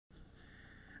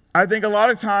I think a lot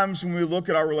of times when we look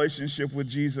at our relationship with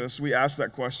Jesus, we ask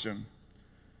that question.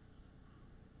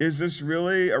 Is this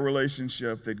really a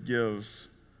relationship that gives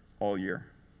all year?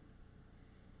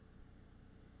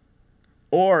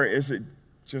 Or is it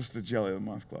just a Jelly of the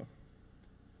Month Club?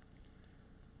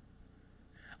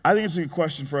 I think it's a good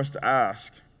question for us to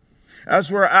ask.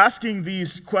 As we're asking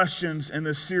these questions in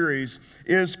this series,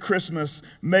 is Christmas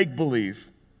make-believe?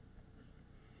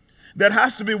 That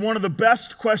has to be one of the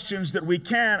best questions that we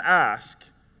can ask.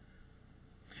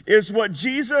 Is what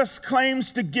Jesus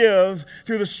claims to give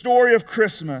through the story of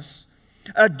Christmas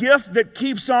a gift that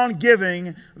keeps on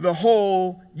giving the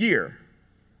whole year?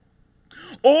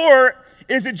 Or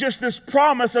is it just this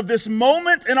promise of this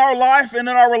moment in our life and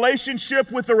in our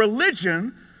relationship with a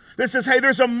religion that says, hey,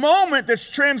 there's a moment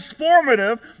that's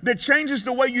transformative, that changes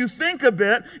the way you think a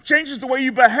bit, changes the way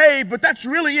you behave, but that's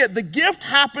really it. The gift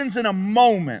happens in a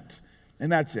moment,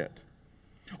 and that's it.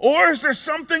 Or is there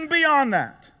something beyond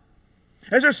that?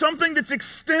 Is there something that's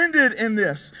extended in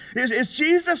this? Is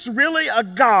Jesus really a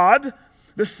God,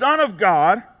 the Son of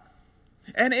God?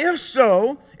 And if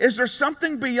so, is there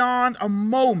something beyond a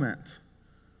moment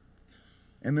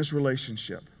in this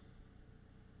relationship?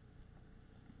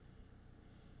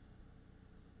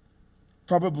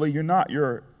 Probably you're not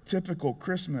your typical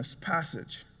Christmas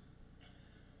passage.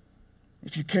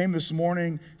 If you came this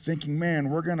morning thinking, man,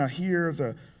 we're going to hear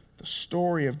the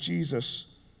story of Jesus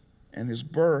and his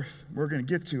birth, we're going to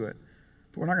get to it,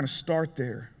 but we're not going to start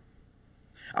there.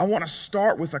 I want to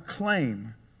start with a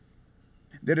claim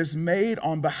that is made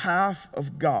on behalf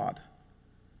of God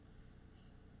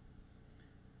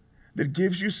that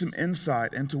gives you some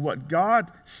insight into what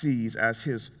God sees as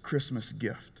his Christmas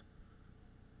gift.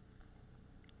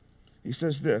 He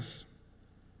says this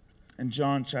in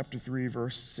John chapter 3,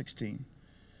 verse 16.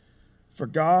 For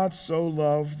God so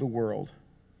loved the world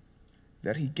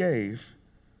that he gave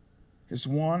his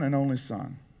one and only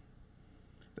Son,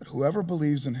 that whoever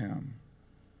believes in him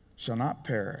shall not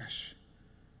perish,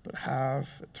 but have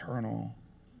eternal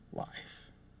life.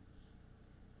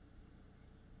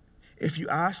 If you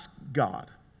ask God,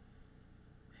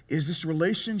 is this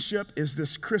relationship, is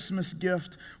this Christmas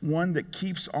gift one that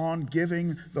keeps on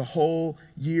giving the whole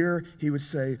year? He would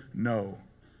say, no.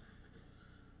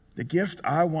 The gift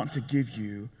I want to give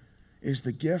you is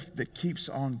the gift that keeps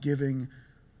on giving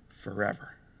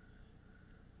forever.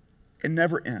 It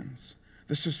never ends.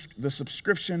 The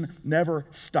subscription never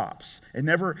stops. It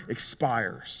never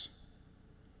expires.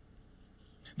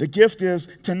 The gift is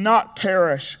to not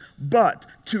perish, but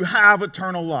to have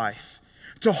eternal life.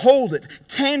 To hold it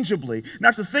tangibly,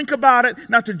 not to think about it,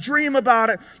 not to dream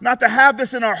about it, not to have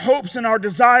this in our hopes and our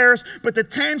desires, but to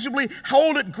tangibly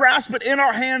hold it, grasp it in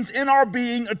our hands, in our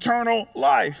being, eternal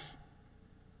life.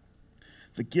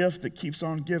 The gift that keeps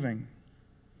on giving.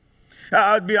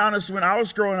 I'd be honest, when I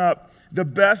was growing up, the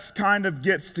best kind of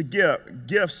gifts to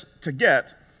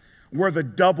get were the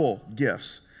double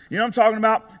gifts. You know what I'm talking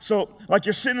about? So, like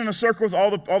you're sitting in a circle with all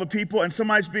the people, and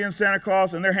somebody's being Santa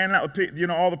Claus, and they're handing out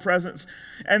all the presents.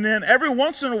 And then every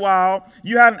once in a while,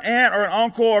 you had an aunt or an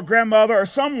uncle or grandmother or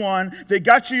someone that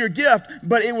got you your gift,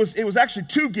 but it was actually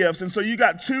two gifts, and so you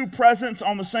got two presents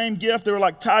on the same gift. They were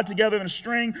like tied together in a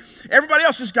string. Everybody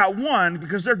else just got one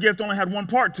because their gift only had one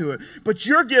part to it. But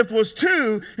your gift was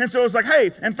two, and so it was like,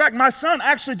 hey, in fact, my son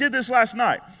actually did this last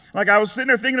night. Like I was sitting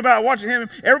there thinking about it, watching him.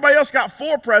 Everybody else got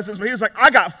 4 presents, but he was like, I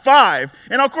got 5.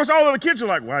 And of course, all of the kids are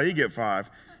like, why did he get 5?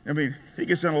 I mean, he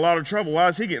gets in a lot of trouble. Why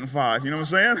is he getting 5? You know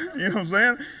what I'm saying? You know what I'm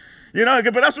saying?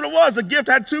 But that's what it was. The gift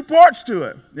had 2 parts to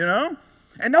it,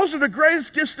 And those are the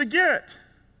greatest gifts to get.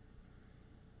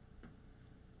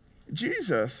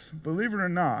 Jesus, believe it or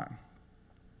not,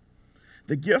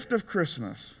 the gift of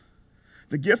Christmas,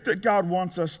 the gift that God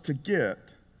wants us to get,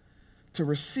 to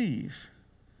receive,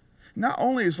 not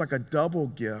only is like a double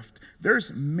gift,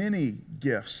 there's many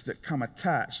gifts that come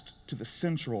attached to the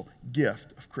central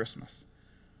gift of Christmas.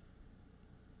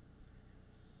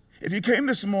 If you came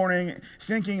this morning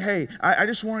thinking, hey, I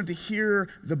just wanted to hear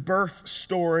the birth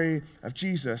story of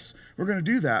Jesus, we're going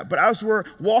to do that. But as we're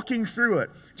walking through it,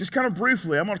 just kind of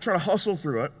briefly, I'm going to try to hustle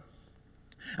through it.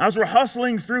 As we're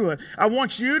hustling through it, I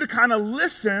want you to kind of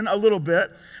listen a little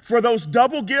bit for those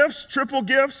double gifts, triple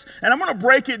gifts, and I'm going to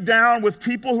break it down with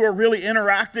people who are really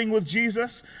interacting with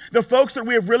Jesus, the folks that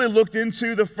we have really looked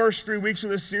into the first 3 weeks of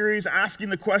this series, asking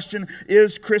the question,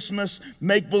 is Christmas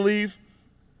make-believe?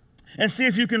 And see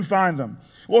if you can find them.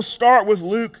 We'll start with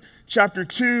Luke chapter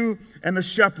 2 and the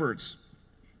shepherds.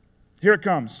 Here it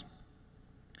comes.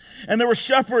 And there were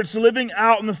shepherds living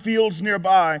out in the fields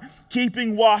nearby,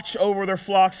 keeping watch over their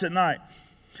flocks at night.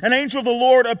 An angel of the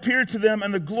Lord appeared to them,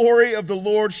 and the glory of the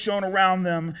Lord shone around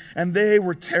them, and they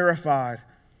were terrified.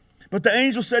 But the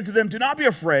angel said to them, "Do not be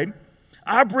afraid.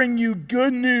 I bring you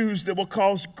good news that will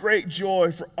cause great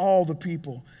joy for all the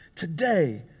people.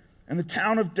 Today, in the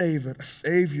town of David, a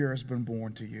Savior has been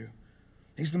born to you.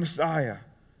 He's the Messiah,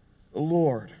 the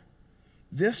Lord.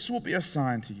 This will be a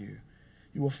sign to you.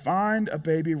 You will find a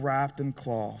baby wrapped in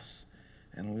cloths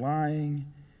and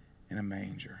lying in a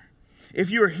manger." If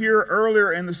you were here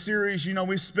earlier in the series, you know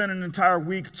we spent an entire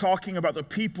week talking about the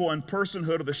people and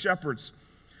personhood of the shepherds.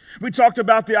 We talked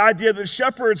about the idea that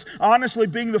shepherds, honestly,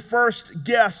 being the first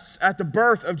guests at the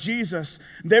birth of Jesus,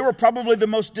 they were probably the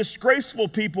most disgraceful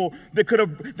people that could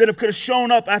have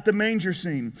shown up at the manger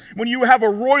scene. When you have a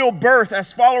royal birth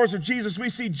as followers of Jesus, we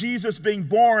see Jesus being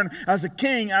born as a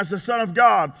king, as the Son of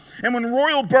God. And when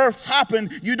royal births happen,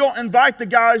 you don't invite the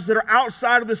guys that are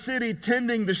outside of the city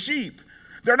tending the sheep.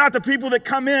 They're not the people that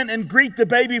come in and greet the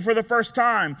baby for the first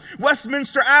time.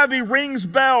 Westminster Abbey rings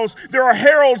bells. There are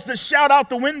heralds that shout out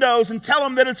the windows and tell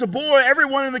them that it's a boy,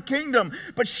 everyone in the kingdom.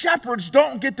 But shepherds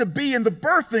don't get to be in the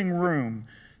birthing room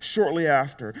shortly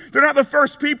after. They're not the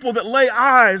first people that lay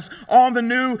eyes on the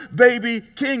new baby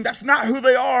king. That's not who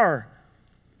they are.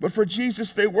 But for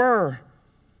Jesus, they were.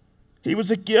 He was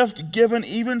a gift given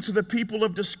even to the people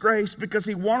of disgrace because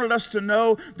he wanted us to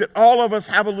know that all of us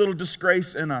have a little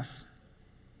disgrace in us.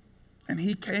 And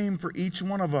he came for each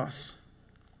one of us.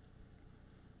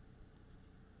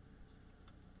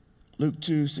 Luke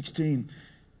 2:16.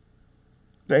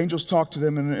 The angels talked to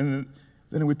them, and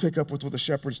then we pick up with what the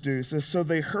shepherds do. It says, "So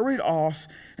they hurried off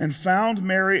and found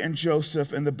Mary and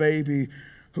Joseph and the baby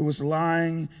who was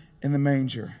lying in the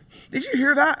manger." Did you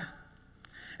hear that?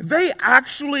 They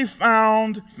actually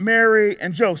found Mary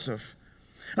and Joseph.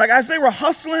 Like as they were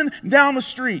hustling down the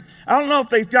street. I don't know if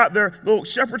they've got their little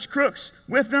shepherd's crooks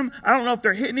with them. I don't know if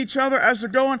they're hitting each other as they're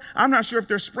going. I'm not sure if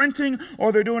they're sprinting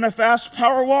or they're doing a fast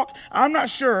power walk. I'm not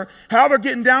sure how they're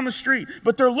getting down the street.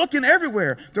 But they're looking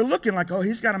everywhere. They're looking like, oh,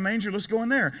 he's got a manger. Let's go in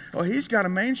there. Oh, he's got a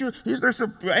manger. There's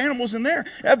some animals in there.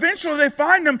 Eventually they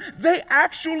find them. They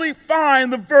actually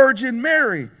find the Virgin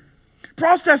Mary.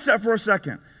 Process that for a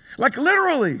second. Like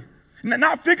literally.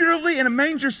 Not figuratively in a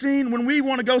manger scene when we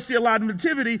want to go see a live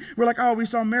nativity. We're like, oh, we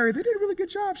saw Mary. They did a really good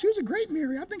job. She was a great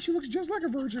Mary. I think she looks just like a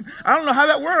virgin. I don't know how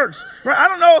that works. Right? I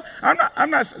don't know.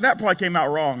 I'm not, that probably came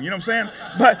out wrong. You know what I'm saying?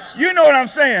 But you know what I'm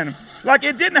saying. Like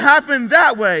it didn't happen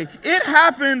that way. It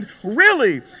happened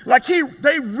really. Like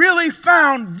they really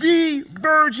found the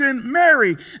Virgin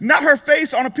Mary. Not her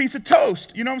face on a piece of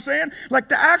toast. You know what I'm saying? Like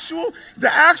the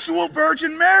actual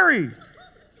Virgin Mary.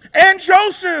 And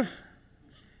Joseph.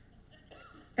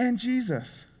 And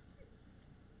Jesus.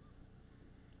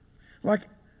 Like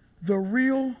the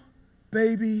real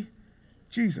baby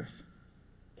Jesus.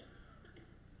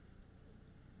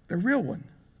 The real one.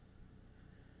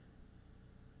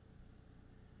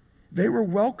 They were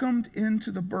welcomed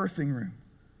into the birthing room.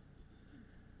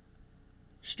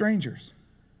 Strangers.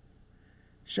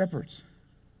 Shepherds.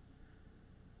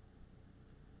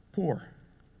 Poor.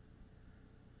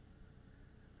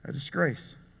 A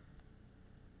disgrace.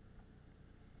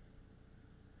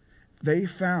 They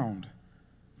found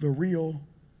the real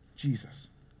Jesus,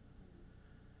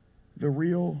 the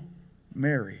real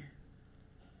Mary,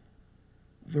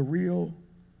 the real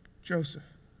Joseph.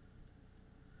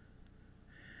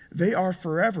 They are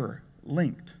forever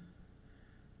linked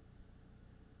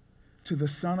to the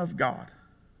Son of God.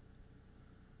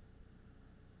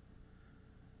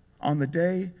 On the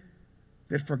day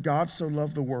that for God so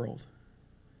loved the world,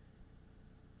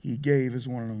 he gave his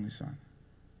one and only Son.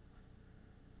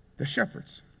 The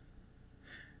shepherds.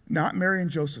 Not Mary and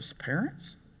Joseph's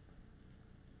parents.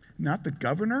 Not the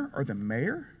governor or the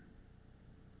mayor.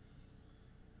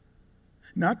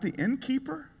 Not the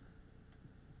innkeeper.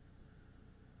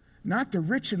 Not the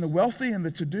rich and the wealthy and the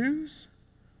to-dos.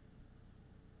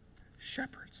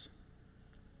 Shepherds.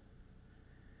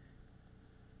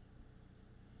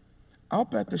 I'll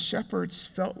bet the shepherds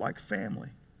felt like family.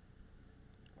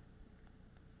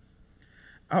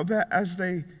 I'll bet as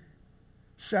they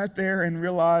sat there and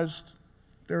realized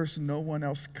there's no one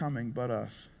else coming but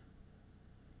us.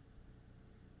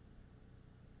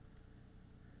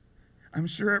 I'm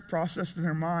sure it processed in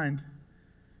their mind,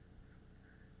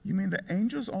 you mean the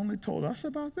angels only told us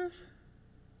about this?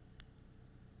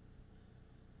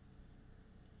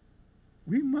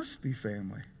 We must be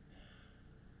family.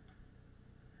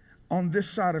 On this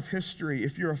side of history,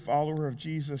 if you're a follower of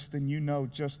Jesus, then you know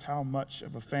just how much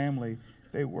of a family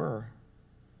they were.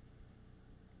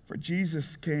 For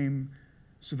Jesus came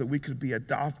so that we could be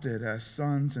adopted as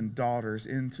sons and daughters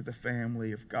into the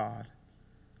family of God.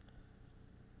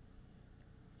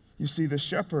 You see, the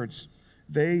shepherds,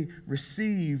 they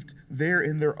received there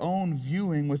in their own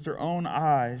viewing with their own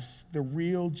eyes the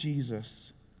real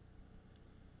Jesus.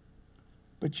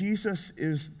 But Jesus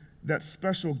is that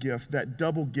special gift, that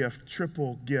double gift,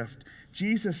 triple gift.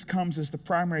 Jesus comes as the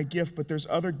primary gift, but there's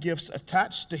other gifts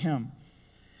attached to him.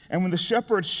 And when the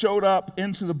shepherds showed up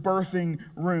into the birthing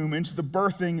room, into the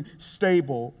birthing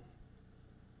stable,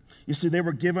 you see, they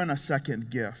were given a second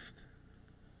gift.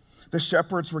 The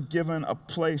shepherds were given a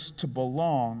place to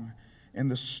belong in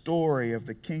the story of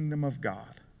the kingdom of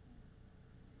God.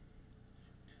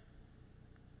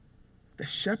 The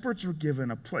shepherds were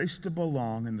given a place to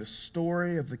belong in the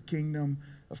story of the kingdom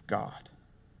of God.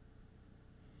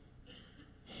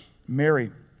 Mary,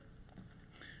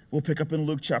 we'll pick up in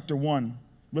Luke chapter 1.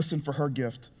 Listen for her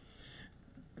gift.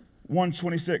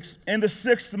 1:26. In the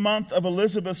 6th month of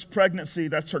Elizabeth's pregnancy,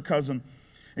 that's her cousin,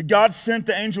 God sent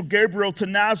the angel Gabriel to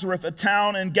Nazareth, a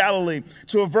town in Galilee,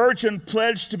 to a virgin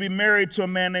pledged to be married to a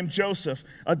man named Joseph,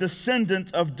 a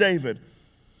descendant of David.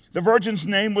 The virgin's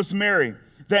name was Mary.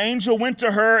 The angel went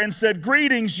to her and said,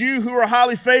 "Greetings, you who are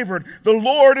highly favored. The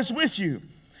Lord is with you."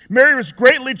 Mary was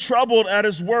greatly troubled at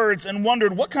his words and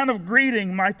wondered, what kind of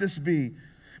greeting might this be?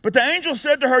 But the angel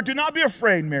said to her, "Do not be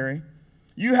afraid, Mary.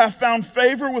 You have found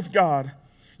favor with God.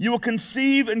 You will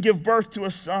conceive and give birth to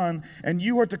a son, and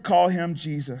you are to call him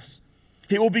Jesus.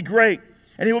 He will be great,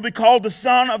 and he will be called the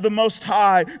Son of the Most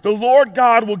High. The Lord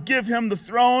God will give him the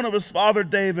throne of his father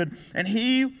David, and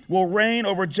he will reign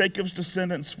over Jacob's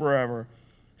descendants forever.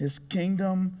 His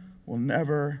kingdom will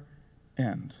never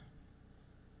end."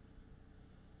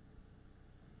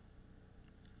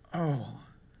 Oh,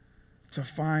 to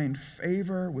find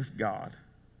favor with God.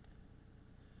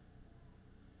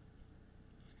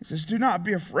 He says, "Do not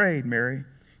be afraid, Mary.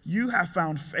 You have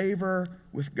found favor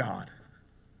with God."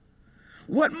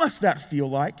 What must that feel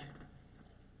like?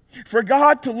 For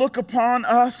God to look upon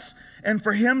us and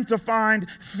for him to find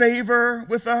favor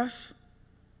with us?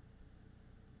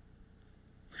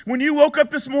 When you woke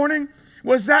up this morning,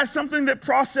 was that something that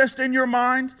processed in your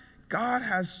mind? God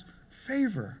has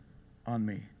favor on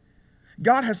me.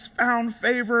 God has found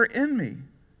favor in me.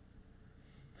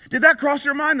 Did that cross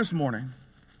your mind this morning?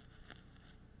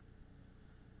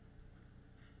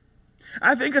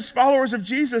 I think as followers of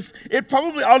Jesus, it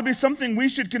probably ought to be something we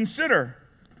should consider.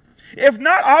 If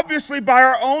not obviously by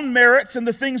our own merits and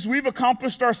the things we've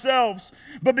accomplished ourselves,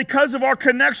 but because of our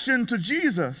connection to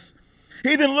Jesus.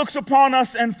 He then looks upon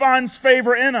us and finds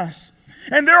favor in us.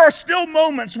 And there are still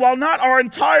moments, while not our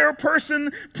entire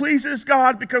person pleases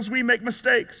God because we make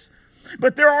mistakes,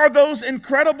 but there are those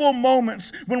incredible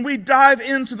moments when we dive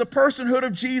into the personhood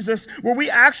of Jesus, where we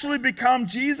actually become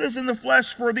Jesus in the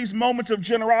flesh for these moments of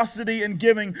generosity and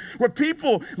giving, where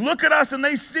people look at us and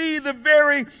they see the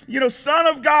very, Son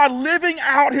of God living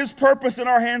out his purpose in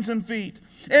our hands and feet.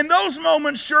 In those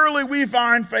moments, surely we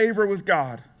find favor with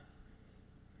God.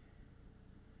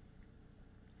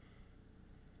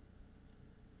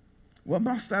 What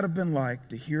must that have been like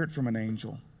to hear it from an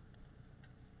angel?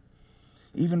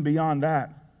 Even beyond that,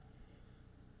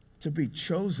 to be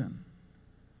chosen.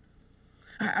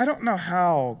 I don't know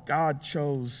how God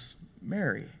chose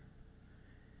Mary.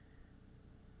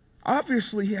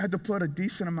 Obviously, he had to put a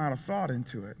decent amount of thought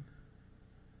into it.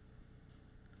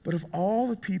 But of all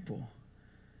the people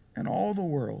and all the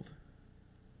world,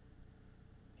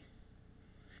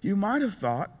 you might have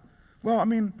thought,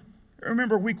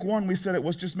 remember week 1 we said it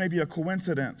was just maybe a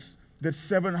coincidence that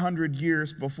 700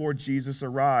 years before Jesus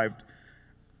arrived,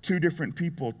 2 different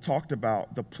people talked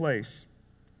about the place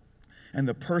and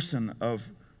the person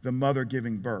of the mother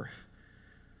giving birth.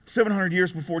 700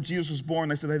 years before Jesus was born,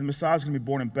 they said, hey, the Messiah is going to be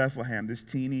born in Bethlehem, this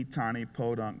teeny tiny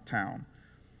podunk town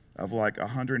of like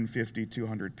 150,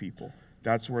 200 people.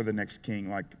 That's where the next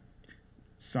king,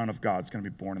 Son of God, is going to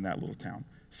be born, in that little town.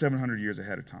 700 years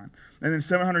ahead of time. And then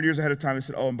 700 years ahead of time, they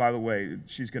said, oh, and by the way,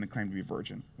 she's going to claim to be a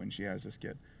virgin when she has this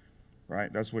kid.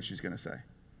 Right? That's what she's going to say.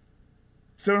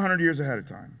 700 years ahead of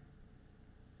time.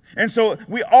 And so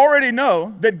we already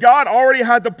know that God already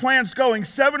had the plans going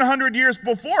 700 years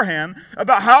beforehand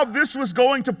about how this was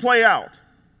going to play out.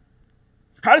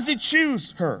 How does he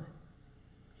choose her?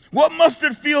 What must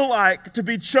it feel like to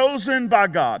be chosen by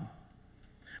God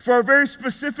for a very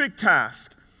specific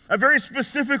task, a very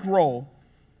specific role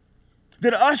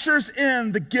that ushers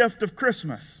in the gift of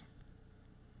Christmas?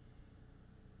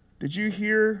 Did you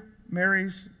hear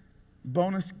Mary's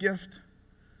bonus gift?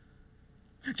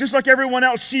 Just like everyone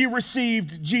else, she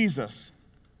received Jesus.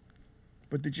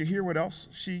 But did you hear what else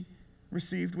she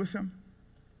received with him?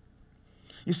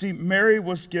 You see, Mary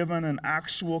was given an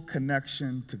actual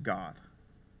connection to God.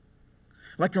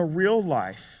 Like a real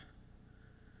life,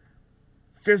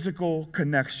 physical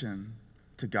connection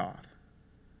to God.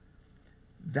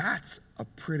 That's a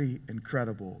pretty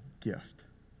incredible gift.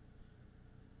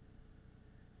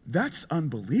 That's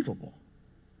unbelievable.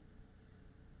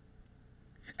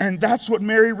 And that's what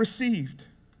Mary received.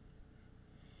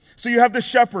 So you have the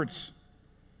shepherds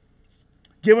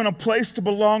given a place to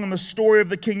belong in the story of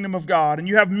the kingdom of God. And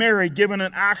you have Mary given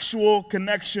an actual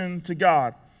connection to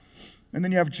God. And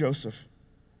then you have Joseph.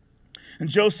 And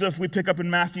Joseph, we pick up in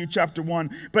Matthew chapter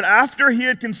 1. But after he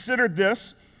had considered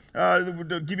this,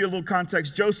 to give you a little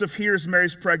context, Joseph hears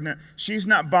Mary's pregnant. She's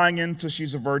not buying into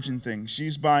she's a virgin thing.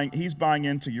 He's buying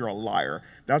into you're a liar.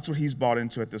 That's what he's bought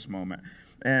into at this moment.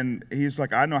 And he's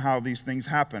like, I know how these things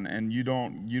happen, and you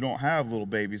don't have little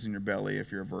babies in your belly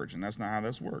if you're a virgin. That's not how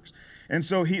this works. And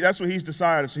so that's what he's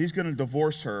decided. So he's going to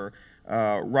divorce her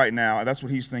right now. That's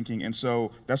what he's thinking. And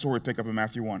so that's where we pick up in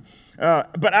Matthew 1.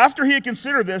 But after he had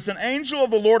considered this, an angel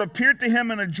of the Lord appeared to him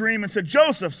in a dream and said,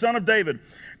 Joseph, son of David,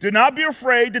 do not be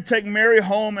afraid to take Mary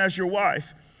home as your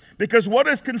wife, because what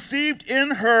is conceived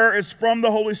in her is from the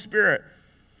Holy Spirit.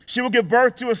 She will give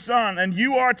birth to a son, and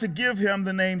you are to give him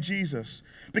the name Jesus,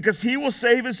 because he will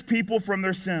save his people from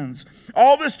their sins.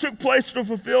 All this took place to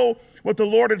fulfill what the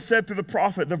Lord had said to the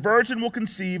prophet. The virgin will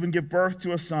conceive and give birth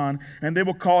to a son, and they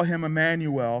will call him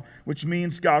Emmanuel, which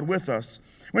means God with us.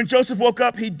 When Joseph woke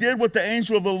up, he did what the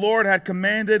angel of the Lord had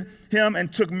commanded him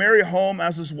and took Mary home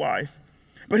as his wife.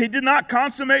 But he did not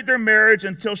consummate their marriage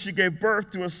until she gave birth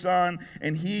to a son,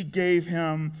 and he gave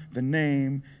him the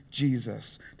name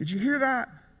Jesus. Did you hear that?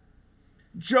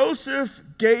 Joseph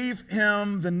gave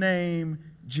him the name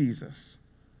Jesus.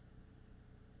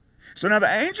 So now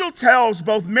the angel tells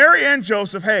both Mary and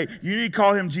Joseph, hey, you need to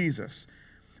call him Jesus.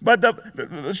 But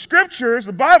the scriptures,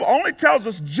 the Bible only tells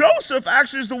us Joseph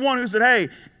actually is the one who said, hey,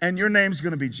 and your name's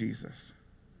going to be Jesus.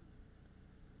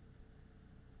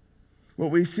 What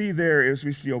we see there is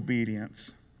we see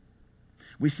obedience.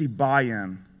 We see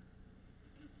buy-in.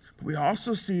 But we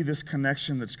also see this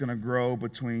connection that's going to grow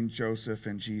between Joseph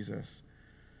and Jesus.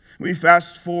 We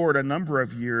fast forward a number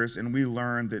of years and we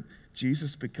learn that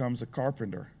Jesus becomes a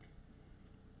carpenter.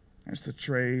 It's the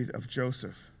trade of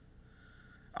Joseph.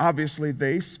 Obviously,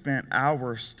 they spent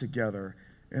hours together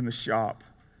in the shop,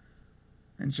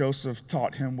 and Joseph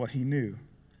taught him what he knew.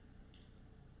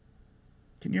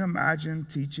 Can you imagine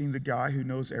teaching the guy who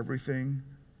knows everything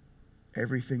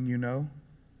you know?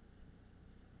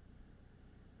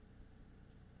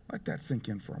 Let that sink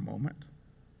in for a moment.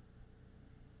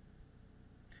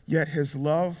 Yet his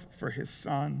love for his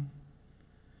son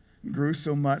grew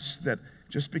so much that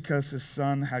just because his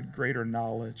son had greater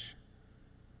knowledge,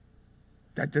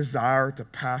 that desire to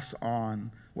pass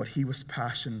on what he was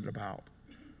passionate about,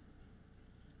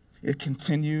 it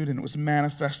continued and it was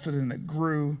manifested and it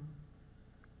grew.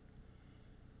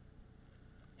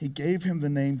 He gave him the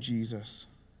name Jesus.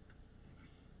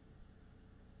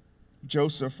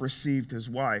 Joseph received his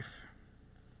wife.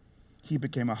 He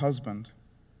became a husband.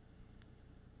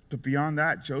 But beyond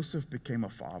that, Joseph became a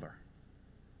father.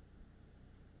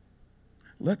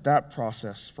 Let that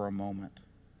process for a moment.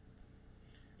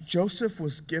 Joseph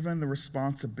was given the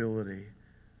responsibility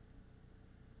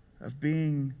of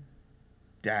being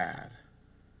dad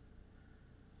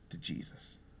to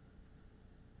Jesus.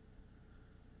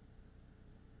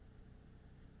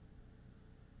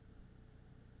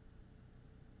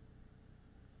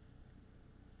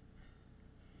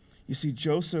 You see,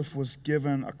 Joseph was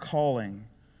given a calling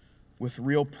with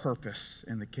real purpose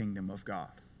in the kingdom of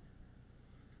God.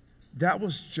 That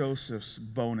was Joseph's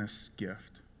bonus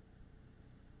gift.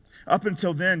 Up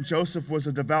until then, Joseph was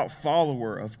a devout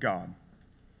follower of God.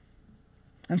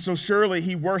 And so surely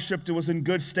he worshiped and was in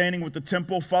good standing with the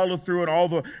temple, followed through in all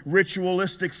the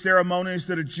ritualistic ceremonies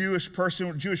that a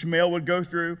Jewish male would go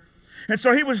through. And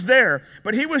so he was there,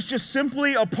 but he was just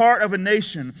simply a part of a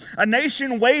nation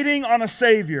waiting on a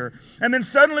Savior. And then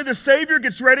suddenly the Savior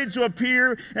gets ready to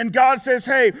appear, and God says,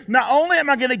 hey, not only am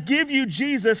I going to give you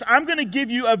Jesus, I'm going to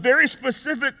give you a very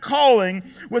specific calling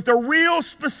with a real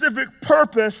specific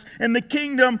purpose in the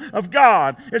kingdom of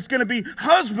God. It's going to be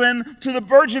husband to the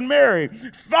Virgin Mary,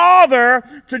 father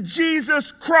to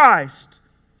Jesus Christ,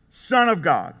 Son of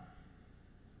God.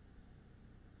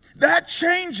 That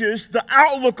changes the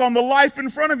outlook on the life in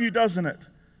front of you, doesn't it?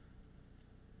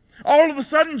 All of a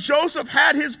sudden, Joseph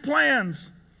had his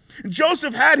plans.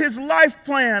 Joseph had his life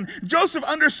plan. Joseph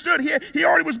understood. He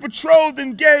already was betrothed,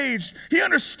 engaged. He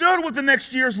understood what the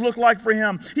next years looked like for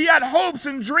him. He had hopes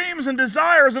and dreams and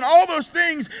desires and all those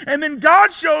things. And then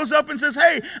God shows up and says,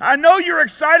 hey, I know you're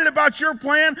excited about your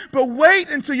plan, but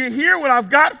wait until you hear what I've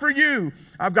got for you.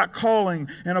 I've got calling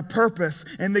and a purpose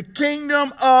in the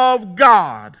kingdom of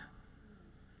God.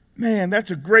 Man, that's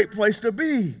a great place to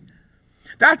be.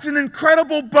 That's an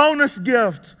incredible bonus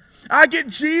gift. I get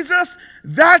Jesus,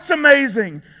 that's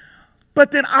amazing.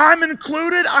 But then I'm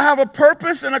included. I have a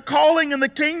purpose and a calling in the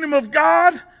kingdom of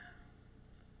God.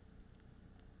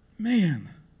 Man,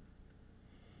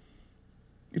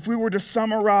 if we were to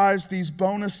summarize these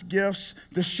bonus gifts,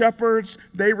 the shepherds,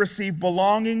 they receive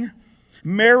belonging.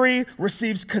 Mary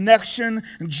receives connection.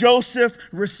 And Joseph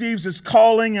receives his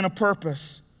calling and a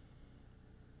purpose.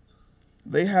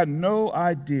 They had no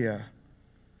idea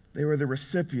they were the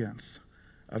recipients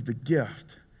of the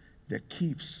gift that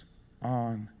keeps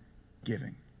on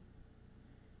giving.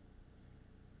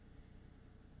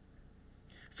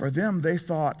 For them, they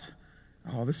thought,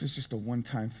 oh, this is just a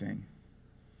one-time thing.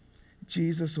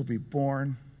 Jesus will be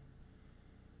born,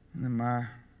 and then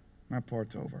my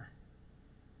part's over.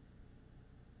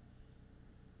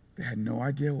 They had no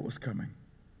idea what was coming.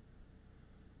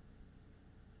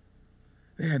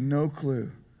 They had no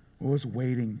clue what was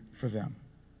waiting for them.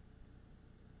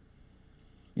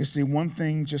 You see, one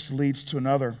thing just leads to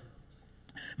another.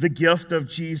 The gift of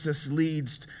Jesus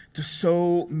leads to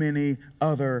so many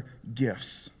other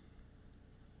gifts.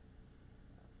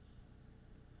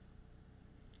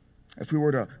 If we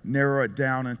were to narrow it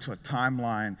down into a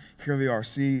timeline, here they are.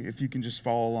 See if you can just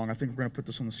follow along. I think we're going to put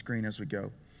this on the screen as we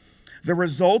go. The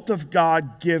result of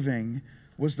God giving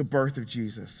was the birth of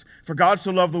Jesus. For God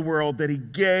so loved the world that he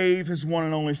gave his one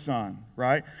and only Son,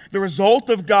 right? The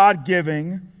result of God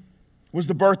giving was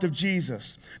the birth of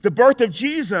Jesus. The birth of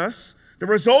Jesus, the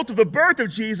result of the birth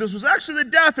of Jesus was actually the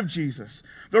death of Jesus.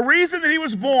 The reason that he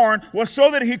was born was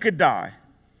so that he could die.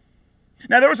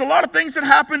 Now, there was a lot of things that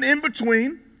happened in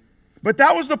between, but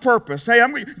that was the purpose. Hey,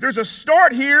 there's a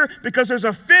start here because there's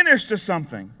a finish to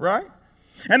something, right?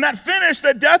 And that finish,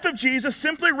 that death of Jesus,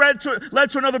 simply led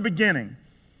to another beginning.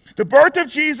 The birth of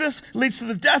Jesus leads to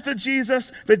the death of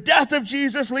Jesus. The death of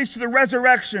Jesus leads to the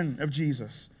resurrection of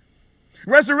Jesus.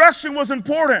 Resurrection was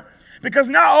important because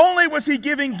not only was he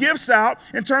giving gifts out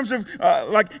in terms of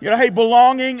hey,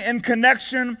 belonging and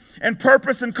connection and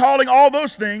purpose and calling, all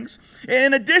those things.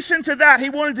 In addition to that, he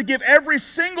wanted to give every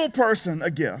single person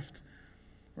a gift.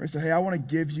 Where he said, hey, I want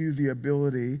to give you the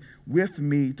ability with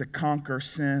me to conquer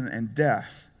sin and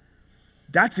death.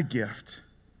 That's a gift.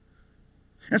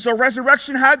 And so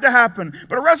resurrection had to happen.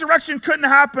 But a resurrection couldn't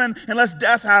happen unless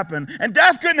death happened. And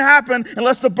death couldn't happen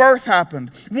unless the birth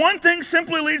happened. One thing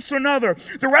simply leads to another.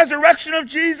 The resurrection of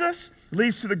Jesus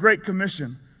leads to the Great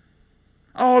Commission.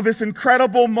 Oh, this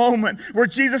incredible moment where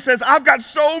Jesus says, I've got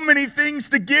so many things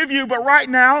to give you, but right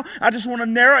now, I just want to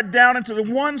narrow it down into the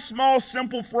one small,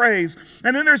 simple phrase.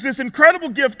 And then there's this incredible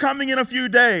gift coming in a few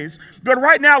days. But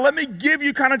right now, let me give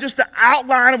you kind of just the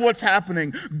outline of what's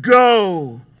happening.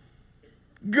 Go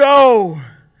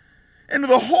into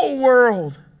the whole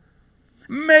world.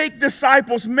 Make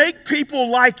disciples. Make people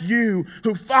like you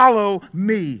who follow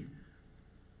me.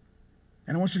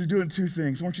 And I want you to do it in two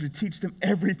things. I want you to teach them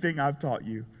everything I've taught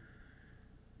you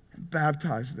and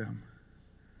baptize them.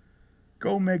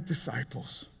 Go make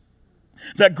disciples.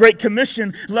 That Great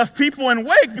Commission left people in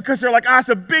wake because they're like, it's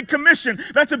a big commission.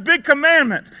 That's a big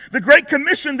commandment. The Great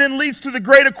Commission then leads to the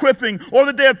Great Equipping, or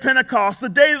the day of Pentecost, the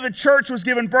day that the church was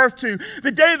given birth to,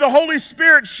 the day the Holy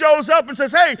Spirit shows up and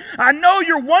says, hey, I know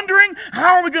you're wondering,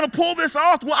 how are we going to pull this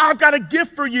off? Well, I've got a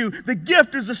gift for you. The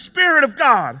gift is the Spirit of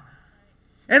God.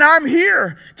 And I'm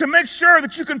here to make sure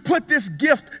that you can put this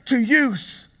gift to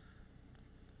use.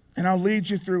 And I'll lead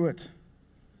you through it.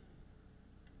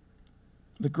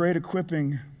 The Great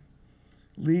Equipping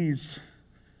leads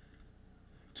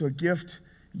to a gift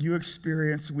you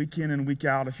experience week in and week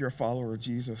out if you're a follower of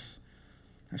Jesus.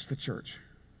 That's the church.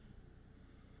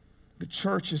 The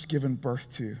church is given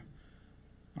birth to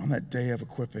on that day of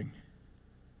equipping.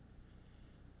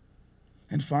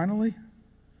 And finally,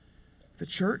 the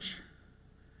church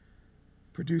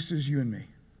produces you and me.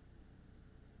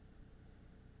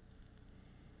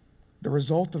 The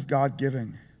result of God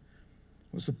giving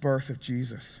was the birth of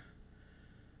Jesus.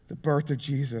 The birth of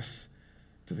Jesus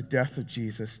to the death of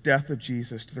Jesus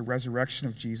to the resurrection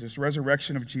of Jesus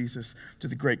to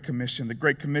the Great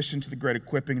Commission to the Great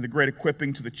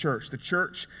Equipping to the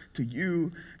church to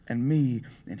you and me.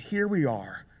 And here we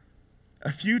are,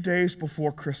 a few days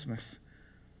before Christmas,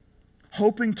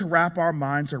 hoping to wrap our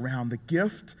minds around the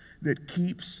gift that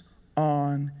keeps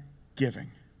on giving.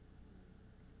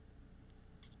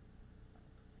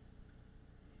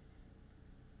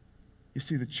 You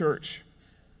see, the church,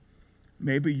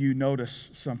 maybe you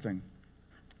notice something.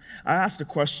 I asked a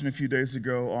question a few days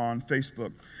ago on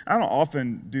Facebook. I don't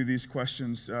often do these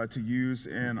questions to use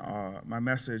in my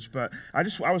message, but I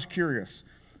was curious.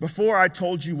 Before I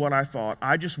told you what I thought,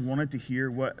 I just wanted to hear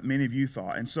what many of you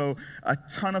thought. And so a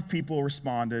ton of people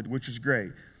responded, which is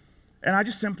great. And I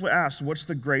just simply asked, what's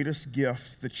the greatest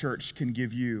gift the church can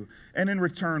give you? And in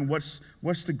return, what's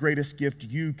the greatest gift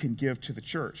you can give to the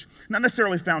church? Not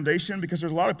necessarily Foundation, because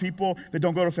there's a lot of people that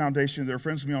don't go to Foundation that are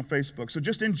friends with me on Facebook. So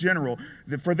just in general,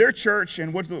 for their church,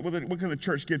 and what can the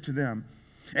church give to them?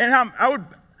 And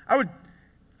I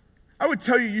would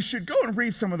tell you, you should go and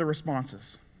read some of the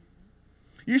responses.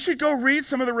 You should go read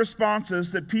some of the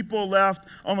responses that people left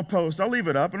on the post. I'll leave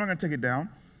it up. I'm not going to take it down.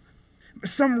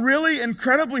 Some really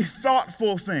incredibly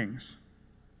thoughtful things.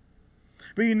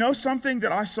 But you know something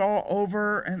that I saw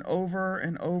over and over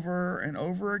and over and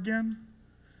over again?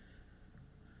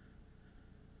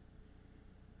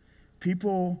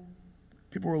 People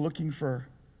were looking for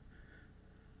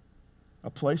a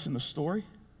place in the story,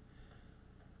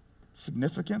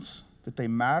 significance, that they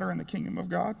matter in the kingdom of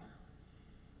God.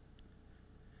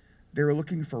 They were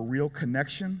looking for real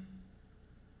connection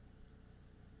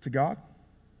to God.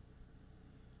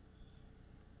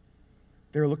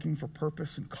 They were looking for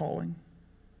purpose and calling.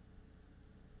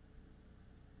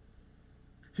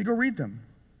 If you go read them,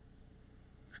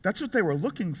 that's what they were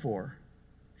looking for.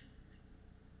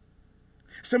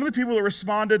 Some of the people that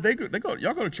responded,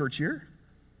 y'all go to church here.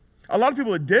 A lot of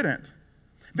people that didn't.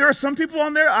 There are some people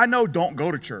on there I know don't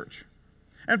go to church.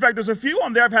 In fact, there's a few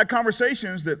on there I've had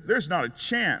conversations that there's not a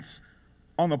chance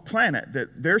on the planet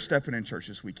that they're stepping in church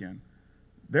this weekend.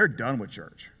 They're done with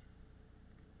church.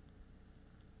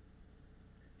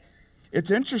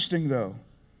 It's interesting, though,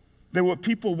 that what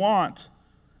people want,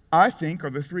 I think,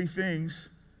 are the three things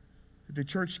that the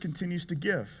church continues to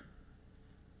give.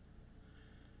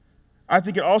 I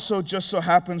think it also just so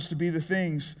happens to be the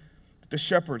things that the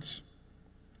shepherds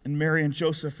and Mary and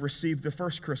Joseph received the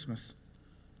first Christmas.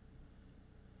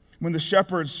 When the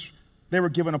shepherds, they were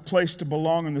given a place to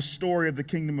belong in the story of the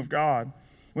kingdom of God.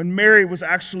 When Mary was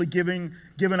actually given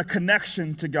a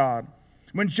connection to God.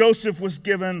 When Joseph was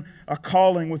given a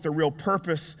calling with a real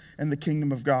purpose in the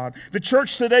kingdom of God. The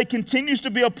church today continues to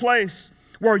be a place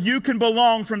where you can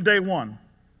belong from day one.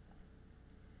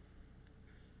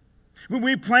 When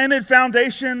we planted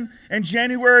Foundation in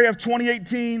January of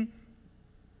 2018,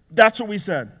 that's what we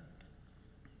said.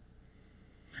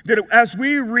 That as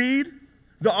we read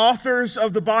the authors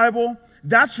of the Bible,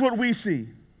 that's what we see.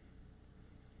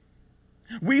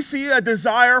 We see a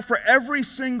desire for every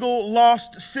single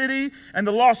lost city and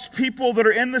the lost people that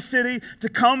are in the city to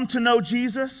come to know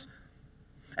Jesus.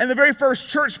 And the very first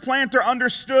church planter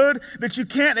understood that you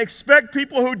can't expect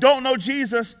people who don't know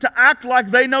Jesus to act like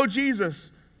they know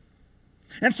Jesus.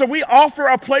 And so we offer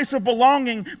a place of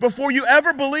belonging before you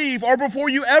ever believe or before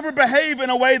you ever behave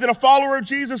in a way that a follower of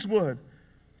Jesus would.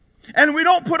 And we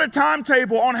don't put a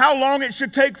timetable on how long it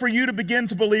should take for you to begin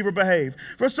to believe or behave.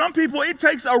 For some people, it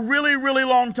takes a really, really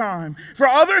long time. For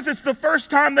others, it's the first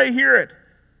time they hear it.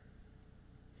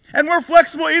 And we're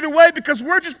flexible either way because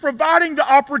we're just providing the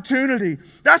opportunity.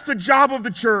 That's the job of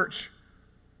the church.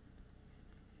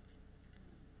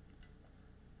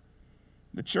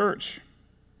 The church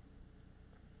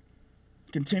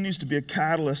continues to be a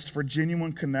catalyst for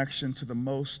genuine connection to the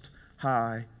Most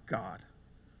High God.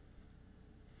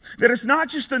 That it's not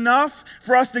just enough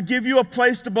for us to give you a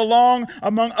place to belong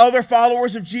among other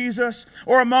followers of Jesus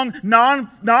or among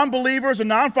non-believers or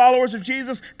non-followers of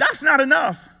Jesus. That's not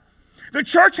enough. The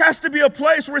church has to be a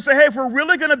place where we say, hey, if we're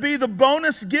really going to be the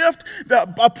bonus gift,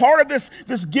 a part of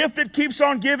this gift that keeps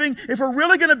on giving, if we're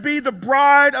really going to be the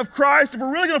bride of Christ, if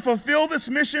we're really going to fulfill this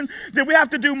mission, then we have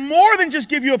to do more than just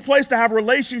give you a place to have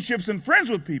relationships and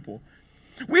friends with people.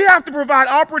 We have to provide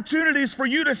opportunities for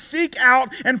you to seek out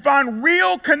and find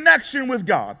real connection with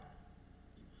God.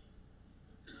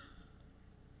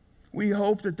 We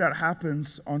hope that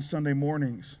happens on Sunday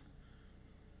mornings.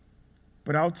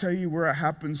 But I'll tell you where it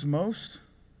happens most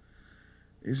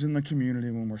is in the community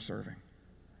when we're serving.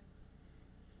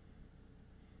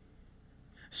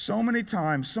 So many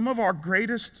times, some of our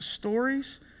greatest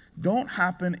stories don't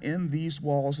happen in these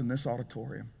walls in this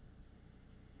auditorium.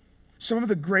 Some of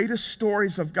the greatest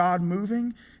stories of God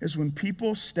moving is when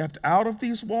people stepped out of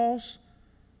these walls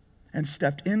and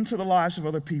stepped into the lives of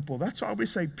other people. That's why we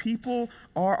say people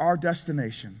are our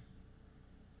destination.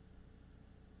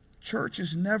 Church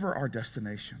is never our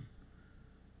destination.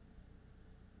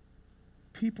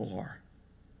 People are.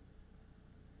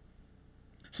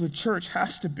 So the church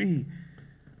has to be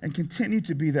and continue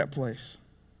to be that place.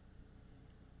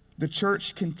 The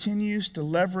church continues to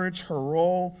leverage her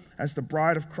role as the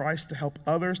bride of Christ to help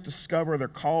others discover their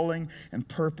calling and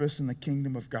purpose in the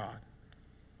kingdom of God.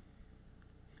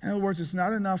 In other words, it's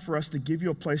not enough for us to give you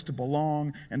a place to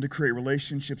belong and to create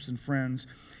relationships and friends.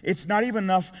 It's not even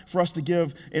enough for us to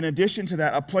give, in addition to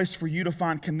that, a place for you to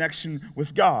find connection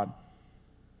with God.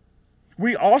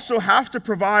 We also have to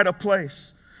provide a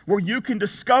place where you can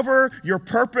discover your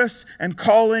purpose and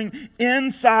calling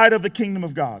inside of the kingdom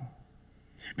of God.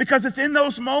 Because it's in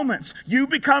those moments you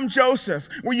become Joseph,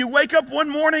 where you wake up one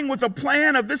morning with a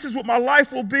plan of this is what my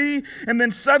life will be, and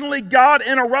then suddenly God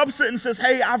interrupts it and says,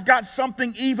 hey, I've got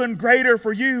something even greater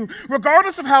for you,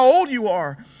 regardless of how old you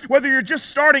are, whether you're just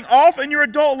starting off in your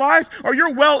adult life or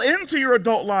you're well into your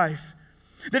adult life.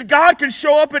 That God can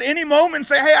show up at any moment and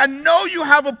say, hey, I know you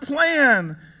have a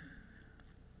plan,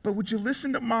 but would you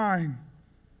listen to mine?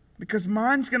 Because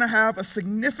mine's going to have a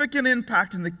significant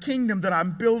impact in the kingdom that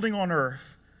I'm building on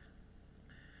earth.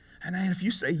 And man, if you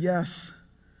say yes,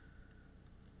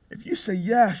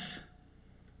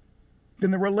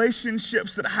 then the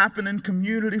relationships that happen in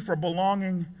community for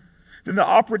belonging, then the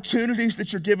opportunities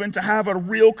that you're given to have a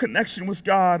real connection with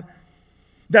God,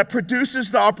 that produces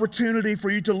the opportunity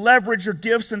for you to leverage your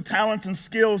gifts and talents and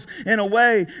skills in a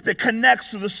way that connects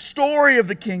to the story of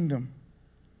the kingdom.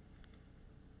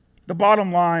 The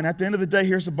bottom line, at the end of the day,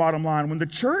 here's the bottom line. When the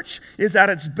church is at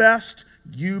its best,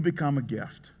 you become a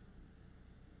gift.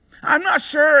 I'm not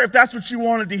sure if that's what you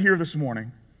wanted to hear this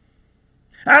morning.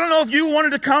 I don't know if you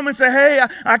wanted to come and say, hey,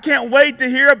 I can't wait to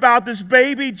hear about this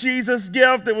baby Jesus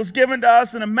gift that was given to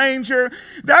us in a manger.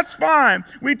 That's fine.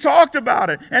 We talked about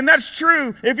it, and that's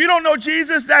true. If you don't know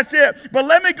Jesus, that's it. But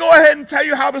let me go ahead and tell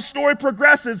you how the story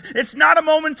progresses. It's not a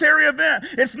momentary event.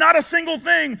 It's not a single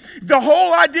thing. The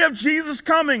whole idea of Jesus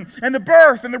coming and the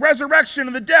birth and the resurrection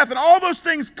and the death and all those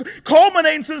things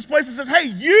culminate into this place that says, hey,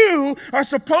 you are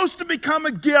supposed to become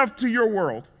a gift to your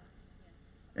world.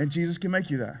 And Jesus can make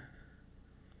you that.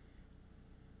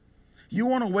 You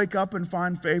want to wake up and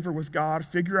find favor with God,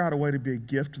 figure out a way to be a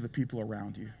gift to the people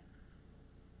around you.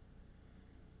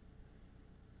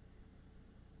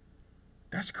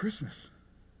 That's Christmas.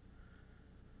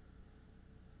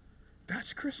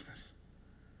 That's Christmas.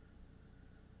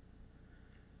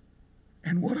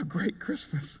 And what a great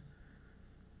Christmas.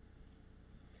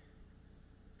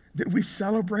 That we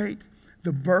celebrate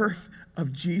the birth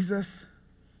of Jesus,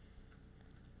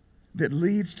 that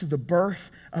leads to the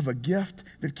birth of a gift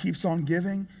that keeps on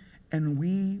giving, and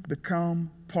we become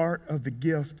part of the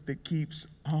gift that keeps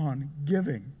on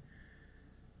giving.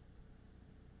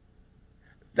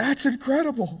 That's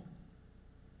incredible.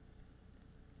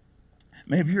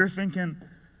 Maybe you're thinking,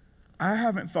 I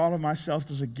haven't thought of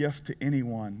myself as a gift to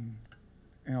anyone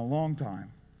in a long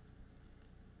time.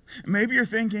 Maybe you're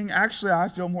thinking, actually, I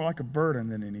feel more like a burden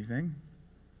than anything.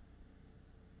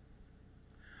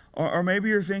 Or maybe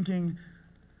you're thinking,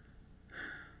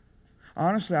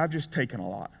 honestly, I've just taken a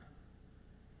lot.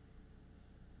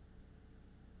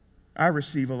 I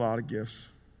receive a lot of gifts.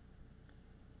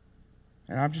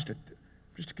 And I'm just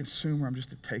a consumer. I'm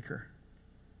just a taker.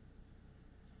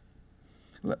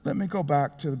 Let me go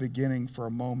back to the beginning for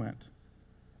a moment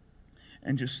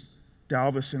and just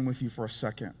dial this in with you for a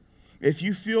second. If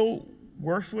you feel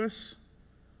worthless,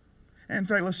 and in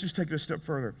fact, let's just take it a step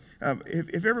further.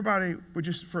 If everybody would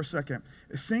just for a second,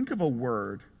 think of a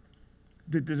word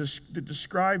that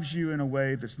describes you in a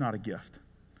way that's not a gift.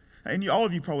 And all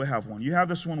of you probably have one. You have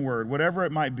this one word, whatever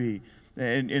it might be.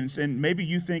 And maybe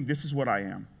you think this is what I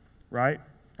am, right?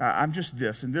 I'm just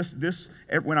this. And this.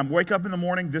 When I wake up in the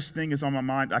morning, this thing is on my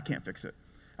mind. I can't fix it.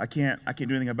 I can't do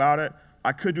anything about it.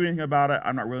 I could do anything about it.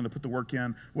 I'm not willing to put the work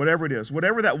in. Whatever it is.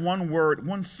 Whatever that one word,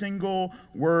 one single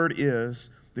word is,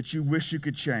 that you wish you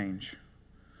could change.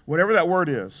 Whatever that word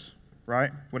is,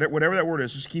 right? Whatever that word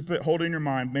is, just keep it, hold it in your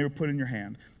mind, maybe put it in your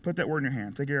hand. Put that word in your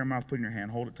hand. Take it out of your mouth, put it in your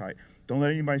hand, hold it tight. Don't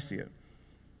let anybody see it.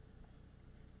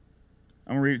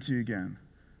 I'm going to read it to you again.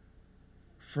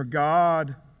 For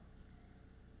God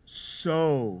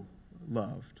so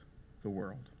loved the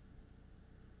world.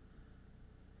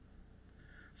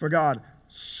 For God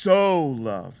so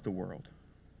loved the world.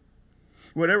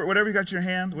 Whatever you got in your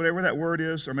hand, whatever that word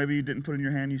is, or maybe you didn't put it in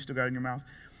your hand, you still got it in your mouth.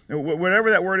 Whatever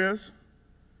that word is,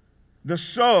 the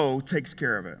so takes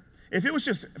care of it. If it was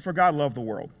just, for God loved the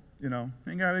world, God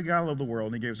loved the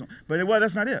world and he gave us, but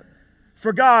that's not it.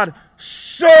 For God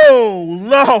so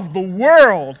loved the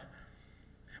world.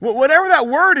 Whatever that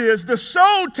word is, the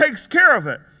so takes care of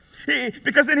it.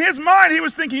 Because in his mind, he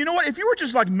was thinking, you know what, if you were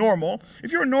just like normal,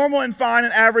 if you were normal and fine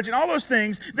and average and all those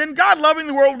things, then God loving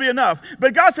the world would be enough.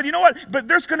 But God said, you know what, but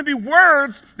there's going to be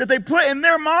words that they put in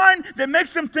their mind that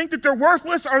makes them think that they're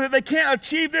worthless or that they can't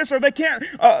achieve this or they can't,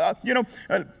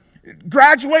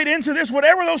 graduate into this,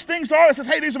 whatever those things are. It says,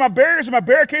 hey, these are my barriers and my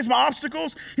barricades, my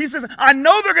obstacles. He says, I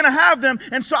know they're going to have them,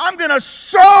 and so I'm going to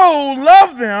so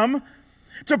love them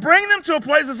to bring them to a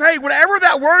place that says, hey, whatever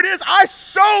that word is, I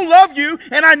so love you,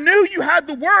 and I knew you had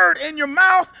the word in your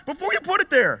mouth before you put it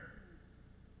there.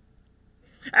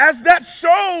 As that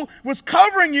so was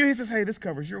covering you, he says, hey, this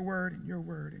covers your word and your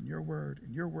word and your word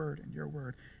and your word and your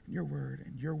word and your word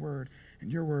and your word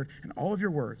and your word and all of your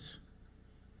words.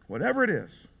 Whatever it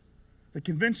is that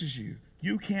convinces you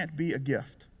you can't be a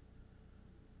gift.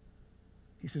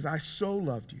 He says, I so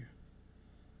loved you.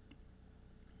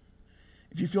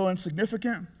 If you feel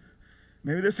insignificant,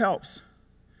 maybe this helps.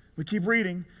 We keep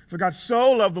reading. For God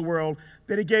so loved the world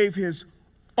that he gave his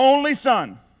only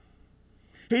son.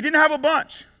 He didn't have a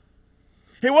bunch.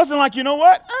 He wasn't like, you know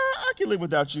what? I can live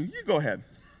without you. You go ahead.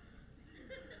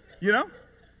 You know?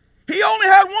 He only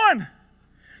had one.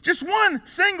 Just one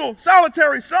single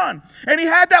solitary son. And he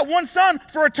had that one son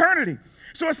for eternity.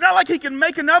 So it's not like he can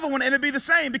make another one and it'd be the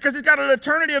same, because he's got an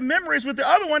eternity of memories with the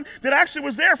other one that actually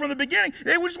was there from the beginning.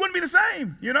 It just wouldn't be the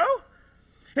same, you know?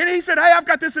 And he said, hey, I've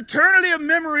got this eternity of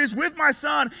memories with my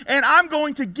son, and I'm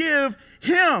going to give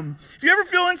him. If you ever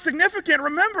feel insignificant,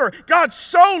 remember, God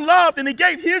so loved and he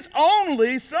gave his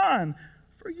only son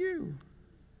for you,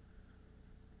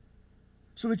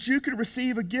 so that you could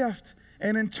receive a gift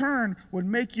and in turn would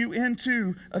make you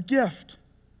into a gift.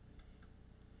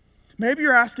 Maybe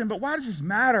you're asking, but why does this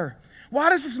matter? Why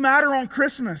does this matter on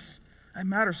Christmas? It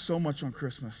matters so much on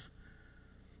Christmas.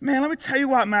 Man, let me tell you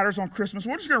why it matters on Christmas.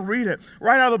 We're just going to read it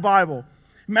right out of the Bible.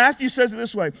 Matthew says it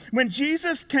this way. When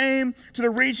Jesus came to the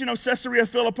region of Caesarea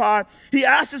Philippi, he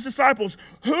asked his disciples,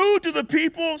 who do the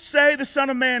people say the Son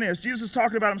of Man is? Jesus is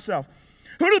talking about himself.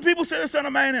 Who do the people say the Son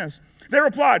of Man is? They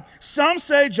replied, some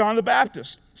say John the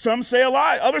Baptist. Some say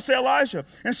others say Elijah.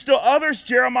 And still others,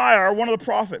 Jeremiah, or one of the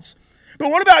prophets.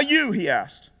 But what about you, he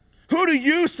asked. Who do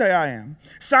you say I am?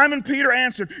 Simon Peter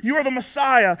answered, you are the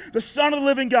Messiah, the Son of the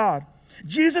living God.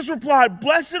 Jesus replied,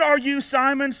 blessed are you,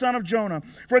 Simon, son of Jonah,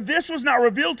 for this was not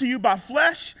revealed to you by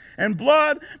flesh and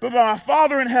blood, but by my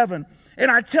Father in heaven. And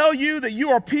I tell you that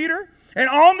you are Peter, and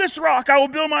on this rock I will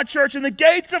build my church, and the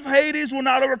gates of Hades will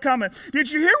not overcome it.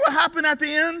 Did you hear what happened at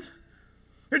the end?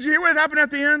 Did you hear what happened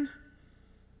at the end?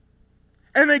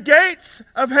 And the gates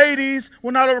of Hades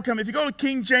will not overcome it. If you go to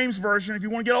King James Version, if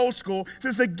you want to get old school, it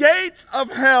says the gates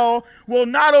of hell will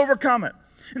not overcome it.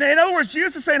 In other words,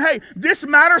 Jesus is saying, hey, this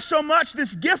matters so much,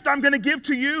 this gift I'm going to give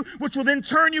to you, which will then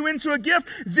turn you into a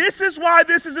gift. This is why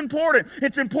this is important.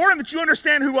 It's important that you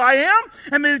understand who I am,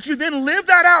 and that you then live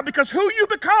that out, because who you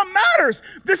become matters.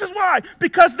 This is why.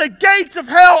 Because the gates of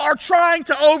hell are trying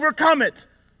to overcome it.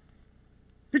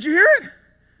 Did you hear it?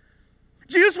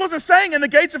 Jesus wasn't saying, and the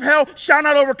gates of hell shall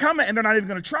not overcome it, and they're not even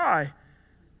going to try.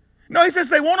 No, he says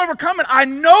they won't overcome it. I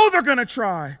know they're going to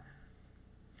try.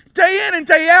 Day in and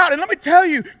day out. And let me tell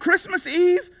you, Christmas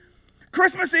Eve,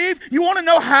 you want to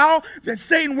know how that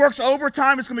Satan works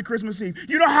overtime? It's going to be Christmas Eve.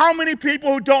 You know how many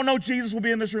people who don't know Jesus will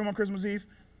be in this room on Christmas Eve?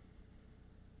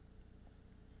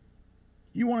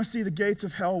 You want to see the gates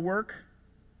of hell work?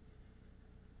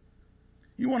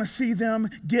 You want to see them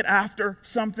get after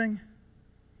something?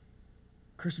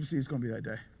 Christmas Eve is going to be that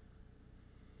day.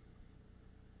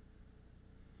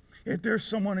 If there's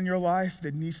someone in your life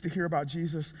that needs to hear about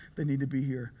Jesus, they need to be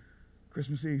here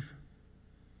Christmas Eve.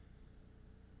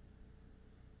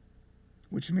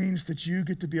 Which means that you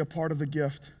get to be a part of the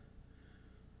gift.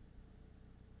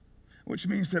 Which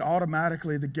means that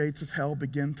automatically the gates of hell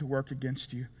begin to work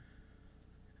against you.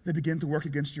 They begin to work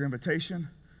against your invitation.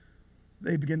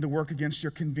 They begin to work against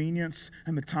your convenience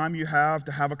and the time you have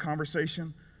to have a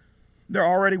conversation. They're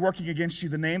already working against you.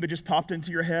 The name that just popped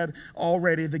into your head,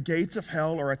 already the gates of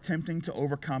hell are attempting to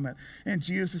overcome it. And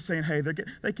Jesus is saying, hey,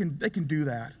 they can do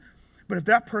that. But if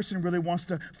that person really wants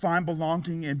to find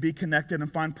belonging and be connected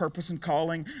and find purpose and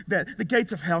calling, that the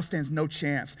gates of hell stands no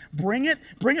chance. Bring it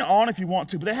on if you want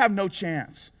to, but they have no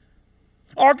chance.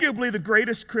 Arguably the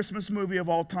greatest Christmas movie of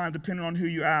all time, depending on who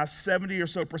you ask, 70%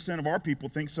 or so of our people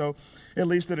think so, at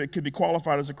least that it could be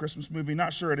qualified as a Christmas movie.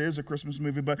 Not sure it is a Christmas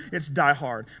movie, but it's Die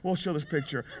Hard. We'll show this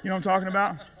picture. You know what I'm talking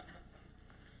about?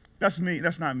 That's me.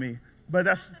 That's not me. But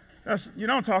that's you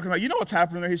know what I'm talking about. You know what's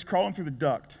happening there. He's crawling through the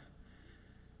duct.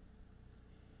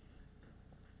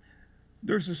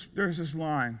 There's this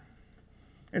line.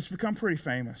 It's become pretty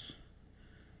famous.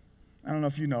 I don't know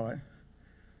if you know it.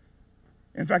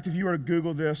 In fact, if you were to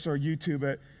Google this or YouTube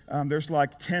it, there's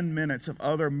like 10 minutes of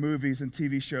other movies and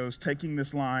TV shows taking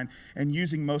this line and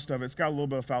using most of it. It's got a little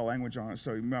bit of foul language on it,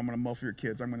 so I'm going to muffle your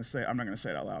kids. I'm not going to say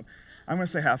it out loud. I'm going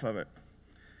to say half of it.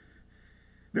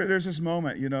 There's this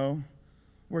moment, you know,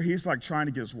 where he's like trying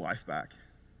to get his wife back.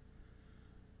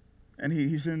 And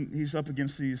he's up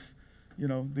against these,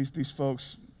 these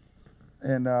folks,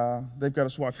 and they've got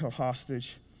his wife held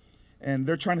hostage. And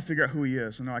they're trying to figure out who he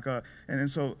is. And they're like, and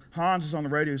so Hans is on the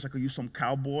radio. He's like, are you some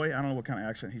cowboy? I don't know what kind of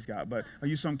accent he's got, but are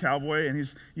you some cowboy? And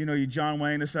he's, you John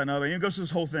Wayne, this, that, and other. And he goes through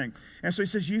this whole thing. And so he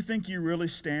says, you think you really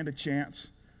stand a chance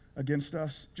against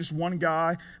us? Just one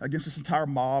guy against this entire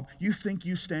mob. You think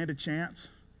you stand a chance?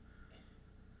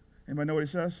 Anybody know what he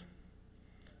says?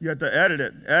 You have to edit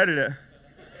it.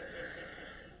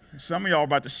 Some of y'all are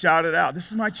about to shout it out.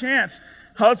 This is my chance.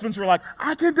 Husbands were like,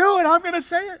 I can do it. I'm going to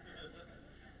say it.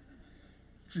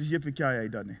 He says, yippee-ki-yay,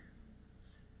 doesn't he?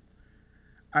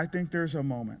 I think there's a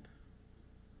moment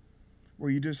where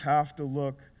you just have to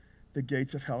look the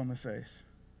gates of hell in the face.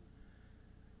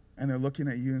 And they're looking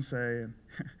at you and saying,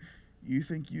 you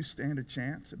think you stand a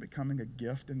chance at becoming a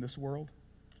gift in this world?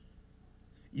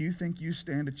 You think you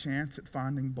stand a chance at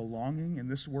finding belonging in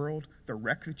this world, the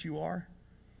wreck that you are?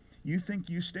 You think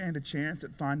you stand a chance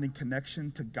at finding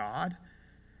connection to God,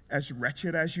 as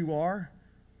wretched as you are?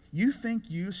 You think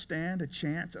you stand a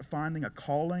chance at finding a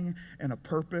calling and a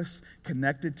purpose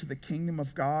connected to the kingdom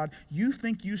of God? You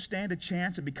think you stand a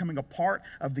chance at becoming a part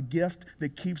of the gift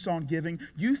that keeps on giving?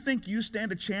 You think you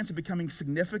stand a chance at becoming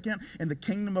significant in the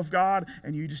kingdom of God?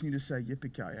 And you just need to say,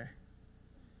 yippee-ki-yay,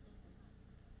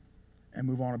 and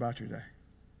move on about your day.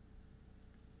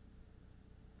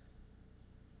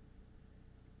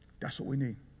 That's what we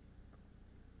need.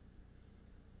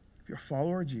 If you're a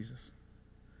follower of Jesus,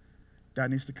 that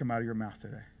needs to come out of your mouth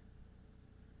today.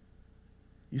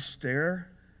 You stare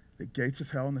the gates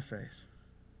of hell in the face.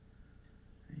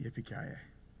 And yippee-ki-yay.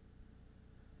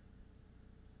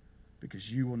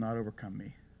 Because you will not overcome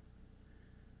me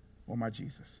or my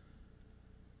Jesus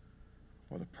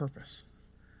or the purpose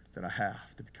that I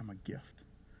have to become a gift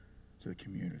to the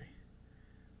community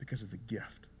because of the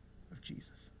gift of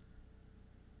Jesus.